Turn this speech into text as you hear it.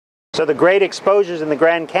So the great exposures in the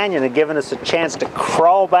Grand Canyon have given us a chance to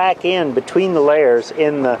crawl back in between the layers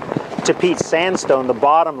in the Tapete sandstone, the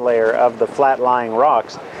bottom layer of the flat-lying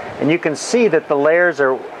rocks. And you can see that the layers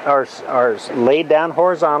are laid down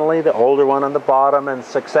horizontally, the older one on the bottom and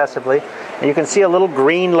successively. And you can see a little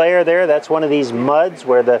green layer there. That's one of these muds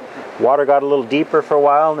where the water got a little deeper for a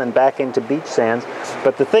while and then back into beach sands.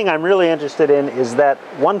 But the thing I'm really interested in is that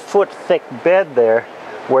 1 foot thick bed there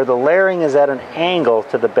where the layering is at an angle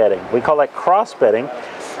to the bedding. We call that crossbedding.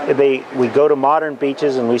 We go to modern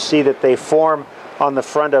beaches and we see that they form on the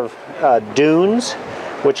front of dunes,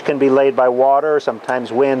 which can be laid by water or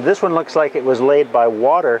sometimes wind. This one looks like it was laid by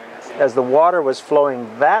water. As the water was flowing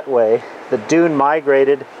that way, the dune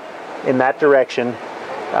migrated in that direction,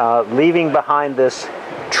 leaving behind this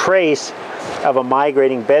trace of a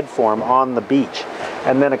migrating bed form on the beach.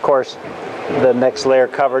 And then, of course, the next layer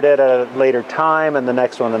covered it at a later time, and the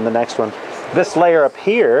next one, and the next one. This layer up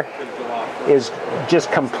here is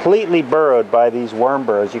just completely burrowed by these worm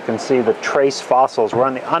burrows. You can see the trace fossils. We're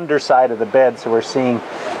on the underside of the bed, so we're seeing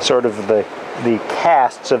sort of the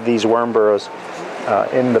casts of these worm burrows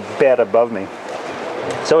in the bed above me.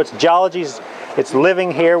 So it's geology, it's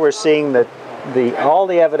living here. We're seeing all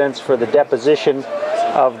the evidence for the deposition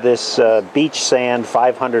of this beach sand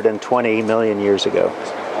 520 million years ago.